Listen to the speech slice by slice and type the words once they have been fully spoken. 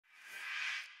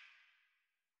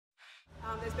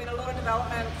There's been a lot of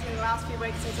development in the last few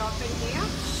weeks since I've been here,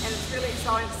 and it's really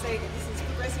exciting to see that this is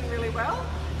progressing really well,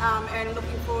 and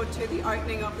looking forward to the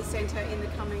opening of the centre in the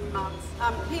coming months.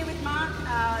 Here with Mark,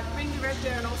 Ring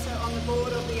Director and also on the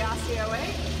board of the RCoE,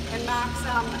 and Mark,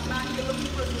 you're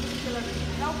looking for some particular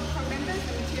help from members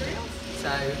and materials?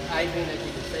 So Adrian, as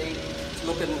you can see, it's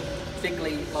looking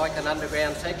thickly like an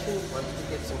underground section. Once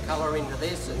we get some colour into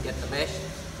this and get the mesh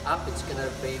up, it's going to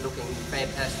be looking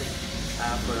fantastic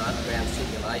for an underground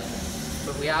simulation.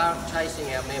 But we are chasing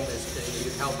our members to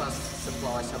help us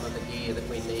supply some of the gear that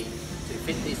we need to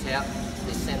fit this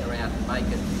centre out and make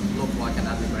it look like an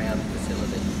underground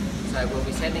facility. So we'll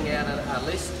be sending out a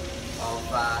list of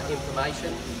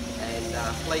information, and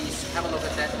please have a look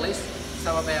at that list.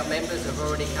 Some of our members have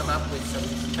already come up with some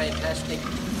fantastic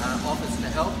offers to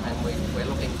help, and we're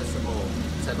looking for some more.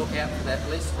 So look out for that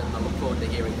list, and I look forward to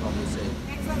hearing from you soon.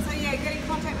 Excellent. So yeah, get in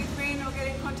contact with Rin or get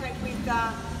in contact with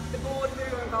the board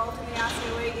who are involved in the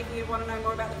RCoE if you want to know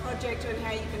more about the project and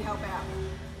how you can help out.